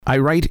I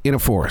write in a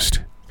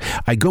forest.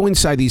 I go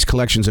inside these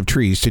collections of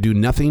trees to do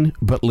nothing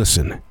but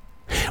listen.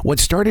 What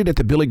started at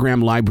the Billy Graham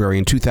Library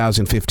in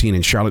 2015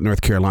 in Charlotte,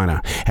 North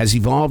Carolina, has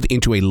evolved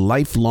into a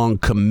lifelong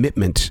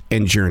commitment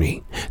and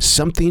journey.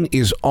 Something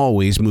is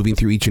always moving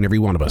through each and every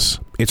one of us.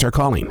 It's our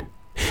calling.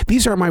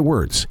 These are my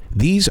words.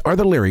 These are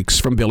the lyrics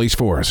from Billy's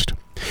Forest.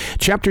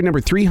 Chapter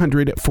number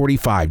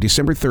 345,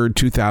 December 3rd,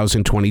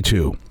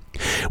 2022.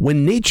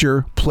 When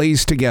nature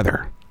plays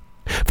together.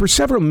 For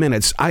several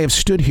minutes, I have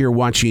stood here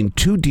watching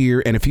 2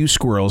 deer and a few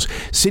squirrels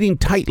sitting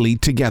tightly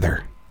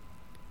together.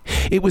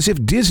 It was as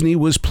if Disney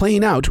was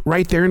playing out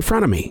right there in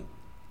front of me.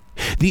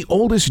 The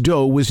oldest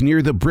doe was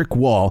near the brick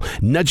wall,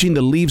 nudging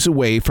the leaves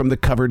away from the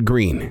covered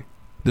green.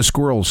 The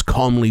squirrels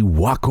calmly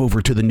walk over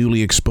to the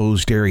newly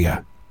exposed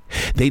area.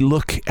 They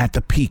look at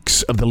the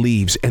peaks of the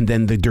leaves and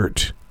then the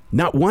dirt.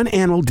 Not one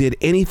animal did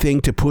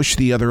anything to push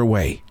the other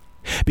away.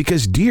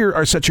 Because deer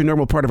are such a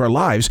normal part of our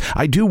lives,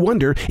 I do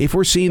wonder if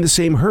we're seeing the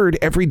same herd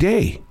every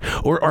day.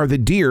 Or are the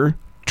deer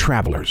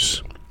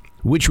travelers?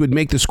 Which would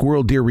make the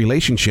squirrel-deer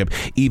relationship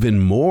even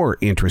more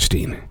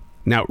interesting.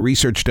 Now,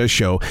 research does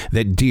show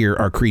that deer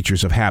are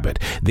creatures of habit.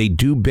 They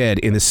do bed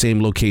in the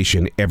same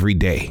location every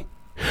day.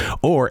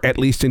 Or at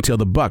least until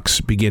the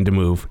bucks begin to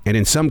move, and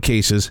in some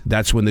cases,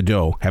 that's when the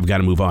doe have got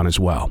to move on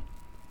as well.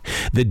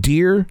 The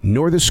deer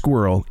nor the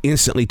squirrel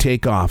instantly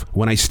take off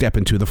when I step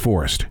into the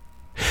forest.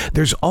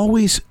 There's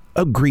always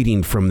a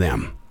greeting from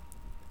them.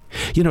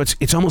 You know,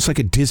 it's almost like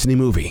a Disney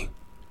movie.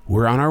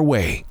 We're on our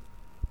way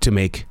to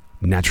make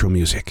natural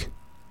music.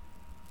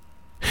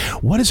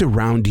 What is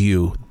around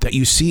you that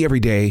you see every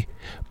day,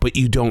 but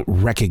you don't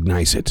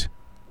recognize it?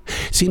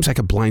 Seems like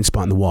a blind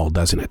spot in the wall,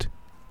 doesn't it?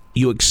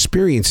 You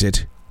experience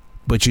it,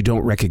 but you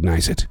don't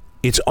recognize it.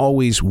 It's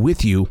always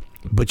with you,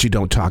 but you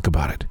don't talk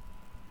about it.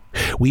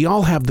 We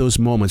all have those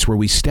moments where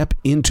we step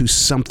into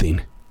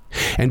something,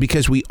 and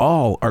because we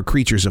all are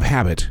creatures of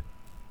habit,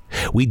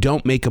 we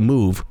don't make a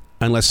move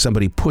unless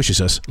somebody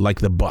pushes us like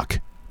the buck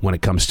when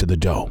it comes to the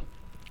doe.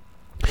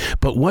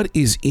 But what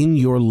is in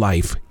your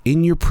life,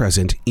 in your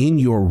present, in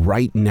your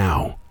right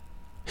now,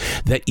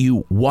 that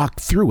you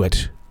walk through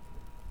it,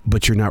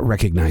 but you're not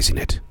recognizing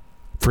it?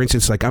 For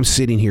instance, like I'm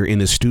sitting here in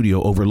this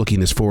studio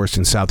overlooking this forest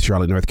in South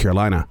Charlotte, North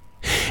Carolina,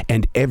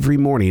 and every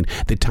morning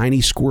the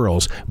tiny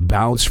squirrels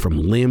bounce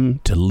from limb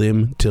to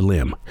limb to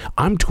limb.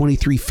 I'm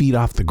 23 feet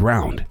off the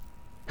ground.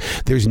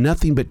 There's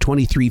nothing but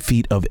 23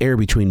 feet of air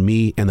between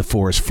me and the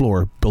forest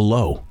floor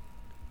below.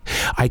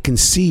 I can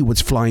see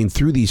what's flying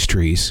through these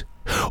trees,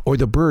 or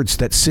the birds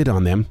that sit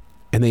on them,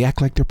 and they act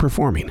like they're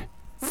performing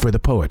for the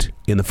poet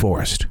in the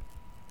forest.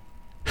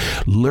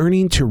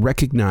 Learning to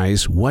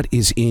recognize what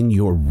is in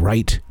your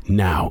right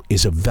now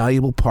is a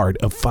valuable part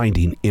of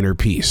finding inner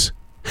peace.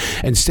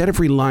 Instead of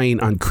relying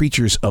on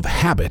creatures of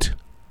habit,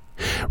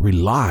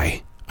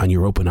 rely on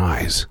your open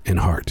eyes and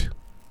heart.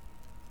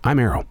 I'm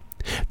Errol.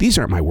 These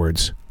aren't my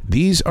words.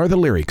 These are the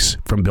lyrics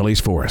from Billy's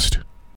Forest.